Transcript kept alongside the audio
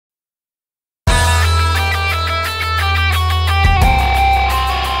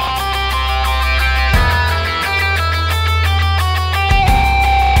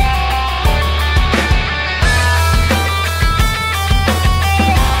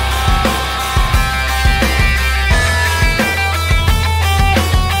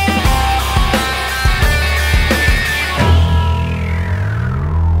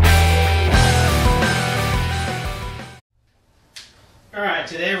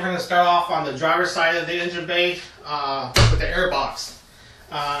we're going to start off on the driver's side of the engine bay with the air box.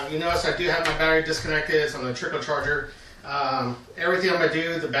 You notice I do have my battery disconnected. It's on the trickle charger. Everything I'm going to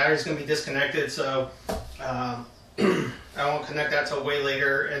do, the battery's going to be disconnected, so I won't connect that till way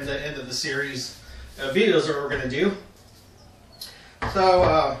later in the end of the series videos that we're going to do.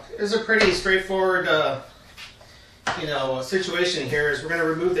 So it's a pretty straightforward situation here. Is we're going to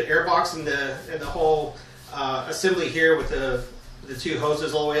remove the air box and the whole assembly here with the two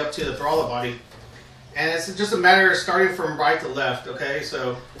hoses all the way up to the throttle body, and it's just a matter of starting from right to left. Okay,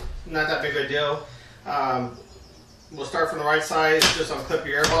 so not that big of a deal. We'll start from the right side, just unclip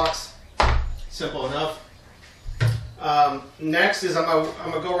your air box. Simple enough. Next is I'm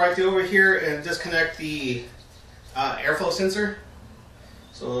gonna go right through over here and disconnect the airflow sensor.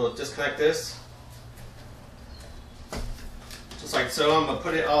 So we'll disconnect this, just like so. I'm gonna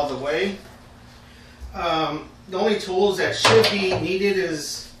put it all the way. The only tools that should be needed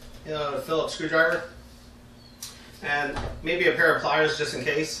is a Phillips screwdriver and maybe a pair of pliers just in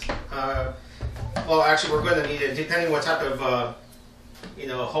case. Well, actually, we're going to need it depending what type of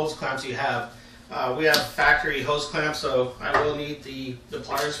hose clamps you have. We have factory hose clamps, so I will need the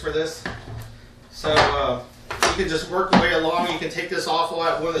pliers for this. So you can just work your way along. You can take this off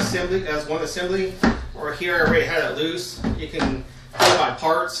at one assembly, or here I already had it loose. You can put it by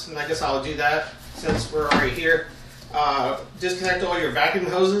parts, and I guess I'll do that since we're already here. Disconnect all your vacuum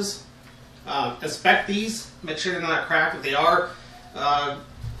hoses. Inspect these. Make sure they're not cracked. If they are,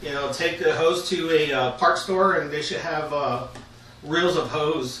 take the hose to a parts store, and they should have reels of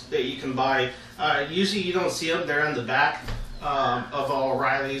hose that you can buy. Usually you don't see them. They're in the back of all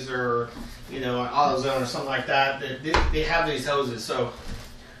O'Reilly's or AutoZone or something like that. They have these hoses, so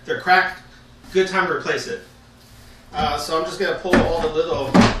if they're cracked, good time to replace it. So I'm just going to pull all the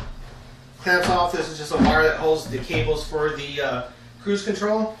little clamps off. This is just a wire that holds the cables for the cruise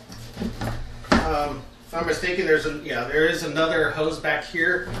control. If I'm mistaken, there is another hose back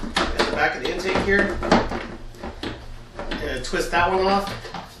here at the back of the intake here. And twist that one off,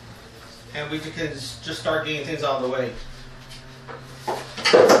 and we can just start getting things out of the way.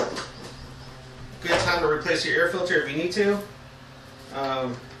 Good time to replace your air filter if you need to.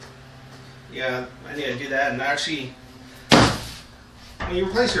 Yeah, I need to do that. And actually, when you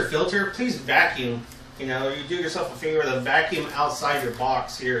replace your filter, please vacuum. You do yourself a favor to vacuum outside your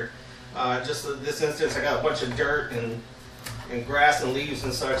box here. Just in this instance, I got a bunch of dirt and grass and leaves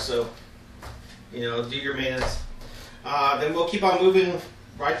and such, so do your maintenance. Then we'll keep on moving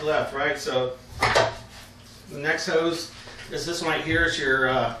right to left, right? So the next hose is this one right here. It's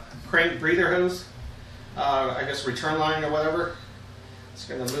your crank breather hose. I guess return line or whatever. Just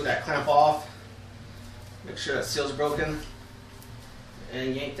gonna move that clamp off. Make sure that seal's broken,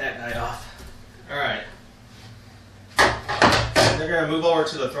 and yank that guy off. All right. They're going to move over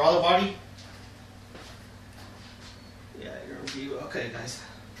to the throttle body. Yeah, you're in view. Okay, guys.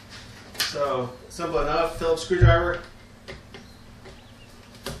 So, simple enough. Phillips screwdriver.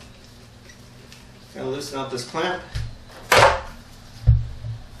 Going to loosen up this clamp.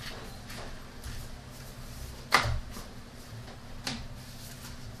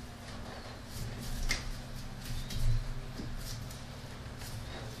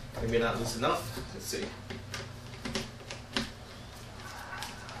 Maybe not loose enough. Let's see.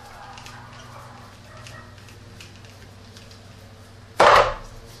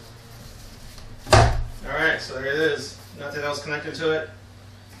 So there it is. Nothing else connected to it.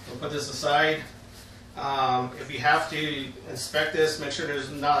 We'll put this aside. If you have to inspect this, make sure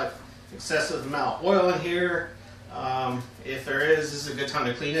there's not excessive amount of oil in here. If there is, this is a good time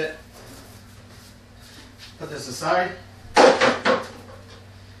to clean it. Put this aside.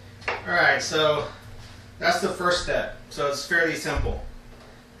 Alright, so that's the first step. So it's fairly simple.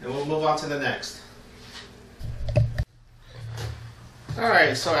 And we'll move on to the next.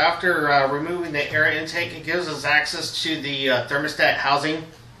 Alright, so after removing the air intake, it gives us access to the thermostat housing.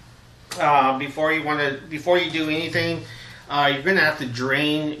 Before you do anything, you're going to have to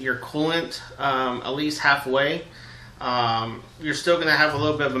drain your coolant at least halfway. You're still going to have a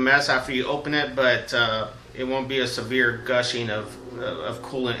little bit of a mess after you open it, but it won't be a severe gushing of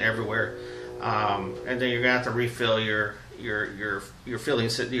coolant everywhere. And then you're going to have to refill your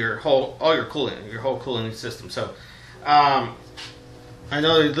whole cooling system. So I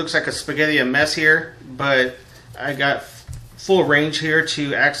know it looks like a spaghetti a mess here, but I got full range here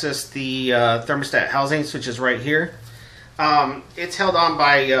to access the thermostat housings, which is right here. It's held on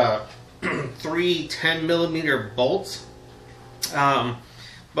by 3 10mm bolts.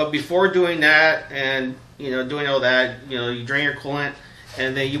 But before doing that and doing all that, you drain your coolant,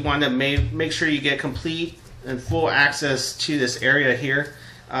 and then you want to make sure you get complete and full access to this area here.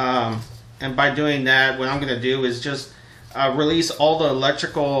 And by doing that, what I'm going to do is just release all the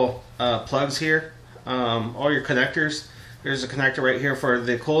electrical plugs here, all your connectors. There's a connector right here for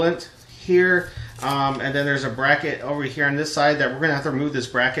the coolant here, and then there's a bracket over here on this side that we're going to have to remove this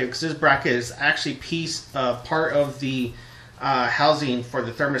bracket, because this bracket is actually part of the housing for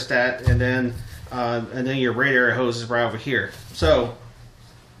the thermostat, and then your radiator hose is right over here. So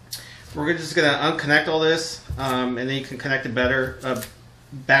we're just going to unconnect all this, and then you can connect it better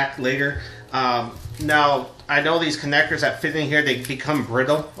back later. Now, I know these connectors that fit in here, they become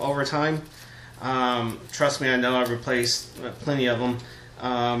brittle over time. Trust me, I know. I've replaced plenty of them.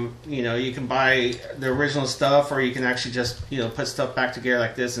 You know, you can buy the original stuff, or you can actually just, you know, put stuff back together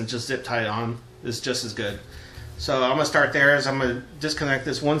like this and just zip tie it on. It's just as good. So I'm going to start there. I'm going to disconnect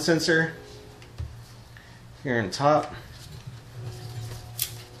this one sensor here on top.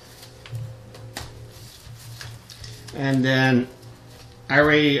 And then I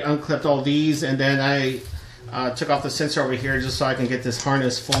already unclipped all these, and then I took off the sensor over here just so I can get this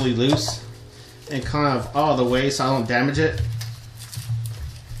harness fully loose and kind of out of the way so I don't damage it.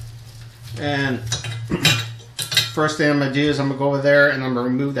 And first thing I'm going to do is I'm going to go over there and I'm going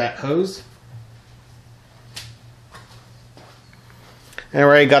to remove that hose. And I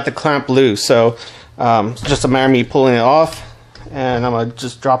already got the clamp loose, so it's just a matter of me pulling it off, and I'm going to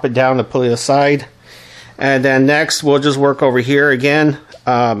just drop it down to pull it aside. And then next we'll just work over here again.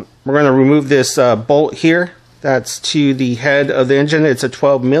 We're going to remove this bolt here that's to the head of the engine. It's a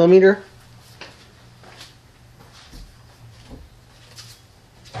 12 millimeter.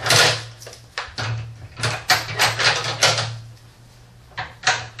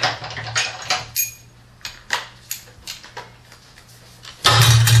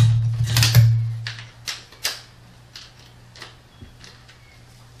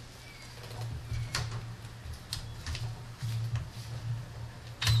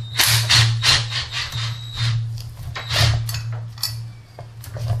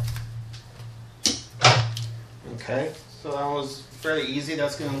 Okay, so that was fairly easy.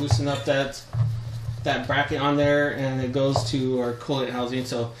 That's going to loosen up that bracket on there, and it goes to our coolant housing.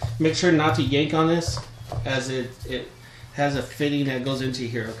 So make sure not to yank on this, as it has a fitting that goes into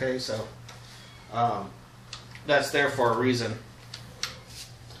here. Okay, so that's there for a reason.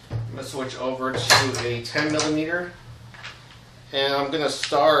 I'm going to switch over to a 10 millimeter, and I'm going to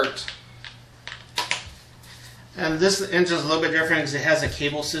start. And this engine is a little bit different because it has a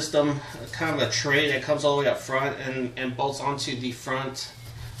cable system, kind of a tray that comes all the way up front and bolts onto the front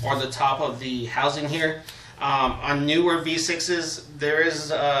or the top of the housing here. On newer V6s, there is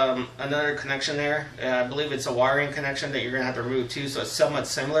another connection there. I believe it's a wiring connection that you're going to have to remove too, so it's somewhat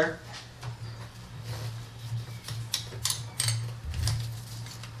similar.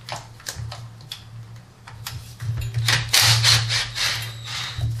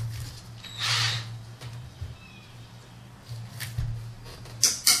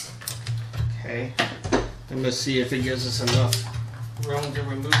 Okay, I'm going to see if it gives us enough room to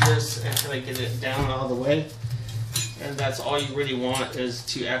remove this and kind of get it down all the way. And that's all you really want, is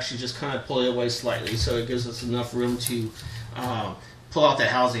to actually just kind of pull it away slightly, so it gives us enough room to pull out the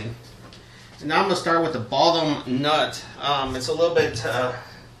housing. And now I'm going to start with the bottom nut. It's a little bit,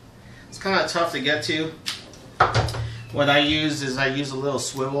 it's kind of tough to get to. What I use is I use a little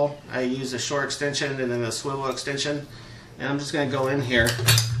swivel. I use a short extension and then a swivel extension. And I'm just going to go in here.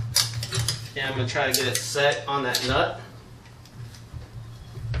 And I'm going to try to get it set on that nut.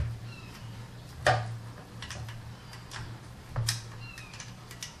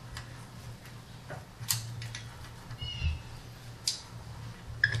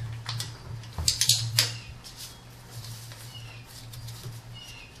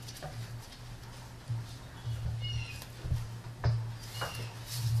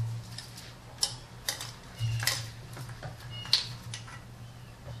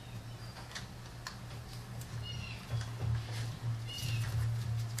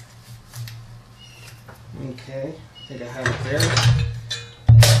 Okay, I think I have it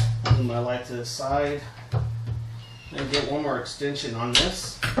there. Move my light to the side and get one more extension on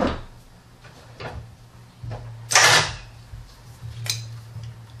this.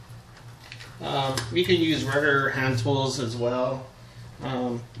 You can use regular hand tools as well.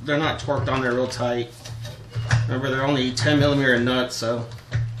 They're not torqued on there real tight. Remember, they're only 10 millimeter nuts, so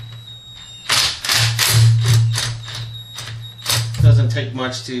it doesn't take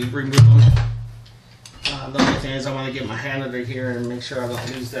much to remove them. The only thing is I want to get my hand under here and make sure I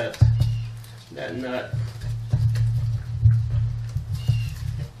don't lose that nut.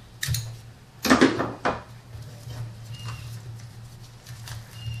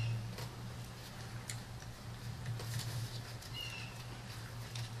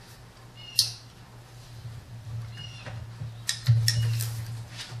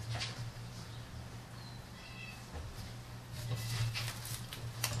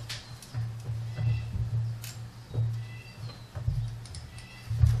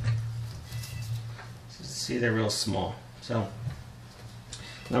 See, they're real small. So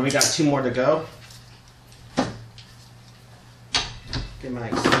now we got 2 more to go. Get my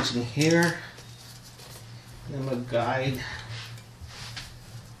extension here. And I'm gonna guide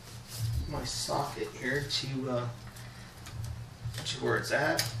my socket here to where it's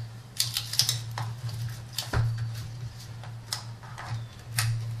at.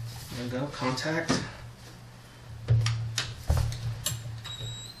 There we go, contact.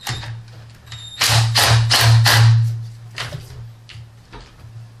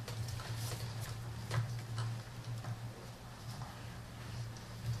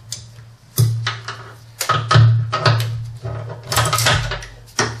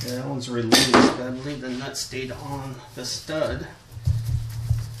 That one's released, but I believe the nut stayed on the stud.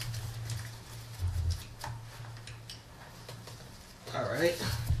 Alright,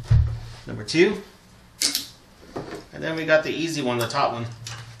 number 2. And then we got the easy one, the top one.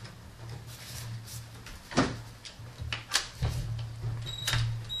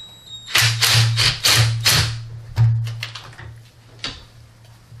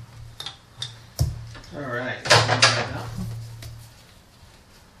 Alright,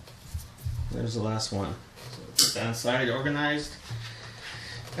 there's the last one. So put that inside, organized.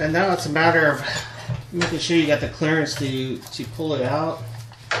 And now it's a matter of making sure you got the clearance to pull it out.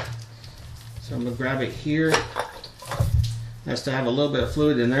 So I'm going to grab it here. It has to have a little bit of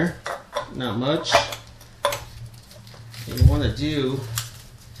fluid in there, not much. What you want to do,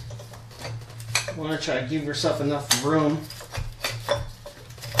 you want to try to give yourself enough room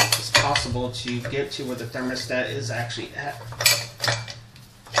as possible to get to where the thermostat is actually at.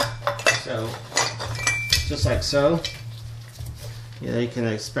 So, just like so. Yeah, you can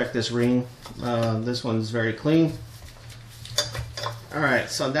expect this ring. This one's very clean. Alright,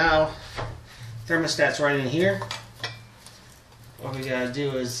 so now thermostat's right in here. What we gotta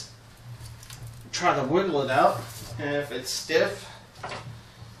do is try to wiggle it out, and if it's stiff,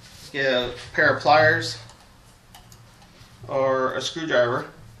 get a pair of pliers or a screwdriver,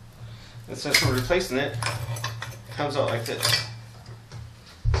 and since we're replacing it, it comes out like this.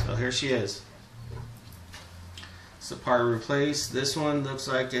 So here she is. It's the part replaced. This one looks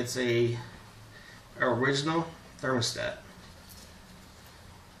like it's a original thermostat.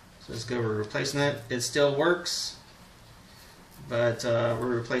 So it's good, we're replacing it. It still works, but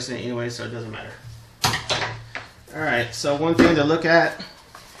we're replacing it anyway, so it doesn't matter. Alright, so one thing to look at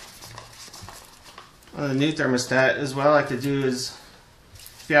on the new thermostat is what I like to do is,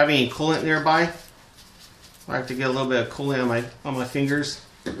 if you have any coolant nearby, I like to get a little bit of coolant on my fingers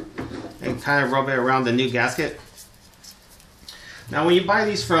and kind of rub it around the new gasket. Now when you buy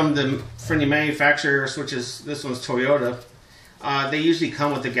these from the manufacturers, which is, this one's Toyota, they usually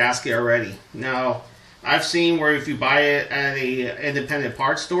come with the gasket already. Now I've seen where if you buy it at a independent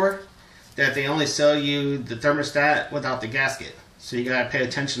parts store, that they only sell you the thermostat without the gasket. So you gotta pay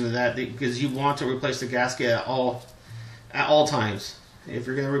attention to that, because you want to replace the gasket at all times. If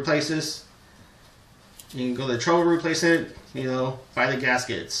you're gonna replace this, you can go to the trouble replacing it, you know, buy the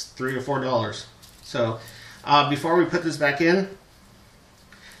gasket. It's $3 or $4. So before we put this back in,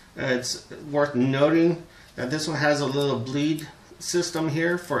 it's worth noting that this one has a little bleed system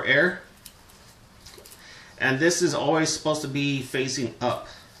here for air, and this is always supposed to be facing up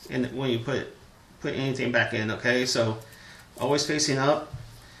when you put anything back in. Okay, so always facing up.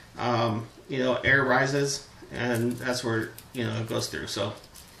 You know, air rises, and that's where, you know, it goes through. So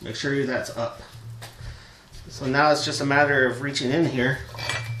make sure that's up. So now it's just a matter of reaching in here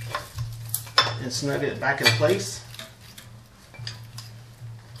and snug it back in place.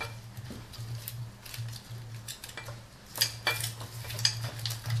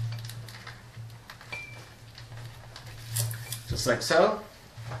 Just like so.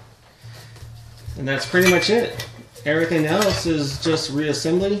 And that's pretty much it. Everything else is just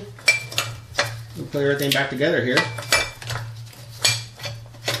reassembly. We'll put everything back together here.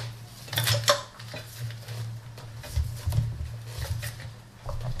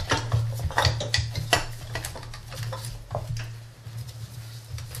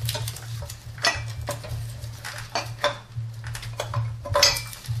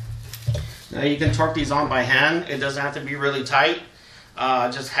 Now you can torque these on by hand. It doesn't have to be really tight.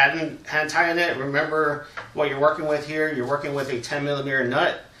 Just hand tighten it. Remember what you're working with here. You're working with a 10mm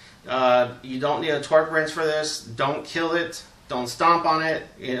nut. You don't need a torque wrench for this. Don't kill it. Don't stomp on it.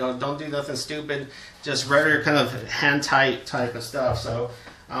 You know, don't do nothing stupid. Just regular kind of hand tight type of stuff. So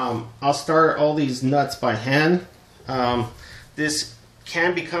I'll start all these nuts by hand. This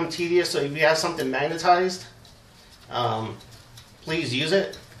can become tedious, so if you have something magnetized, please use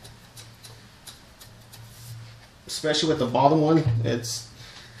it. Especially with the bottom one, it's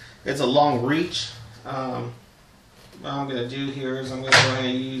a long reach. What I'm going to do here is I'm going to go ahead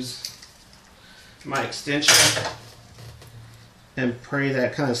and use my extension and pray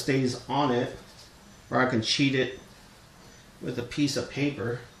that it kind of stays on it, or I can cheat it with a piece of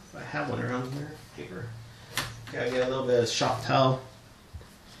paper. If I have one around here, paper. Gotta get a little bit of shop towel.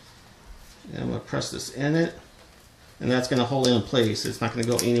 And I'm going to press this in it, and that's going to hold it in place. It's not going to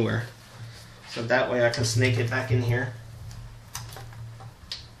go anywhere. So that way I can snake it back in here.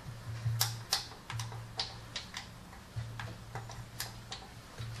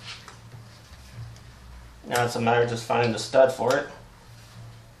 Now it's a matter of just finding the stud for it.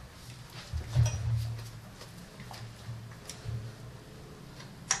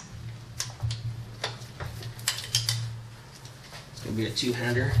 It's going to be a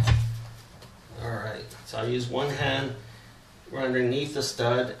two-hander. Alright, so I'll use one hand right underneath the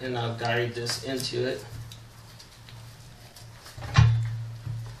stud and I'll guide this into it.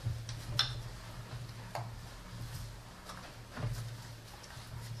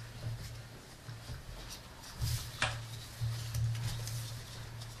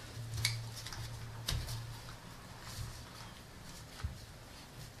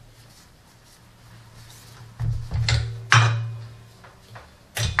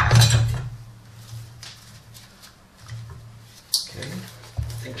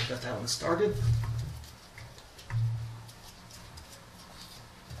 I think I got that one started.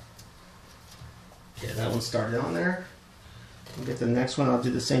 Okay, that one started on there. We'll get the next one, I'll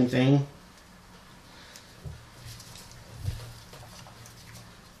do the same thing.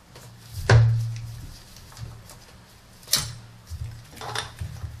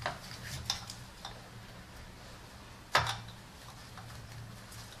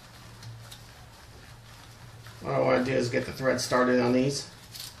 What I want to do is get the thread started on these.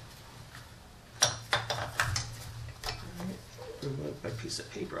 Remove my piece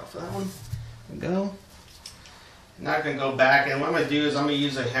of paper off of that one. There we go. Now I can go back, and what I'm going to do is I'm going to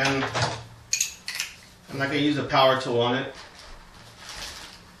use a hand. I'm not going to use a power tool on it.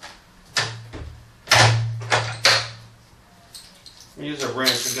 I'm going to use a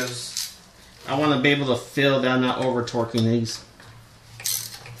wrench because I want to be able to feel that I'm not over torquing these.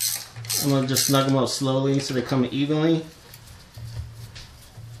 I'm going to just snug them up slowly so they come evenly.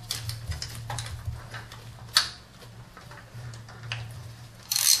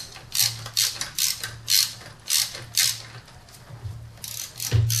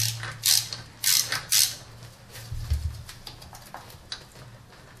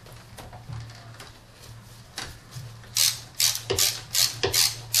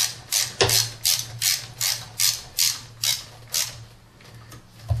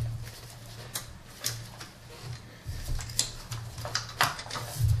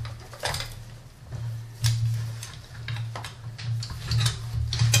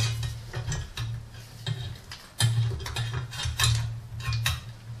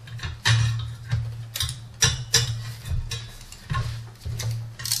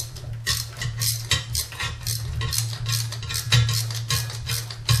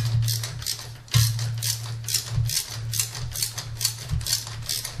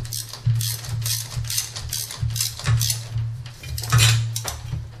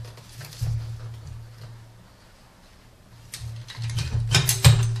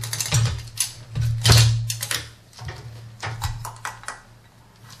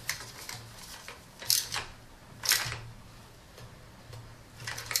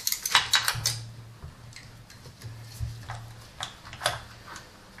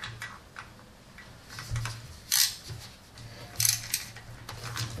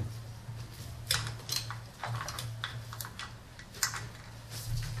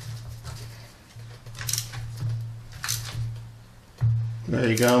 There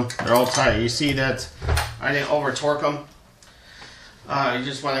you go. They're all tight. You see that I didn't over torque them. You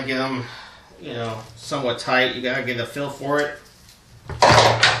just want to get them, you know, somewhat tight. You gotta get a feel for it.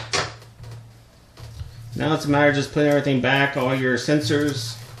 Now it's a matter of just putting everything back, all your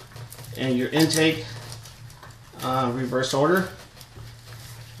sensors and your intake, reverse order.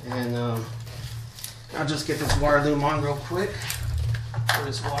 And I'll just get this wire loom on real quick for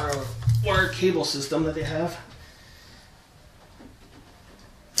this wire cable system that they have.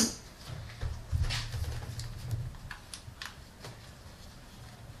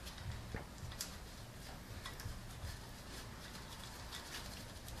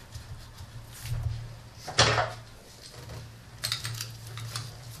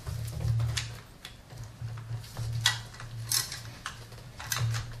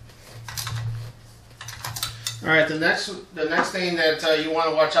 All right, the next thing that you want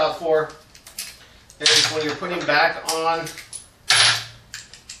to watch out for is when you're putting back on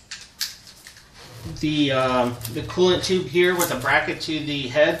the coolant tube here with a bracket to the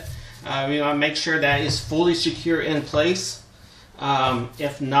head. We want to make sure that is fully secure in place.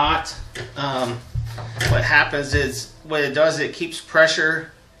 If not, what happens is, what it does, it keeps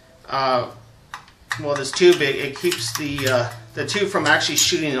pressure. Well, this tube, it keeps the tube from actually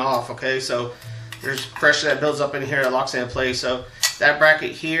shooting off. Okay, so there's pressure that builds up in here that locks it in place. So that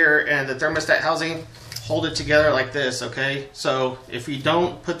bracket here and the thermostat housing hold it together like this. Okay, so if you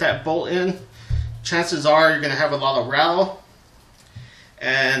don't put that bolt in, chances are you're going to have a lot of rattle,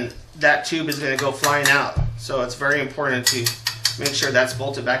 and that tube is going to go flying out. So it's very important to make sure that's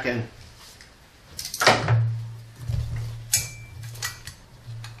bolted back in.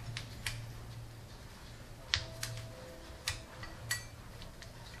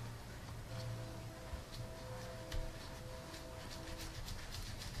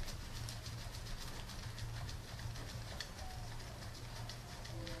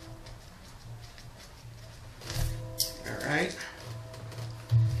 Alright.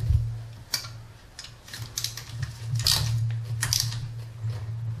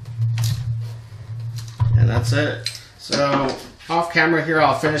 And that's it. So off camera here,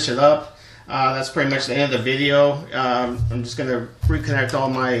 I'll finish it up. That's pretty much the end of the video. I'm just going to reconnect all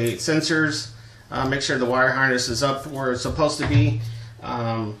my sensors, make sure the wire harness is up where it's supposed to be,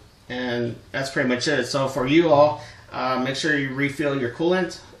 and that's pretty much it. So for you all, make sure you refill your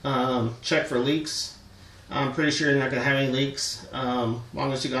coolant, check for leaks. I'm pretty sure you're not going to have any leaks. As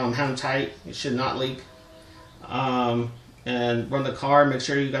long as you got them hemmed tight, it should not leak. And run the car, make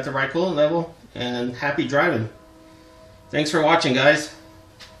sure you got the right coolant level, and happy driving. Thanks for watching, guys.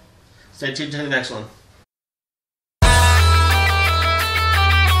 Stay tuned to the next one.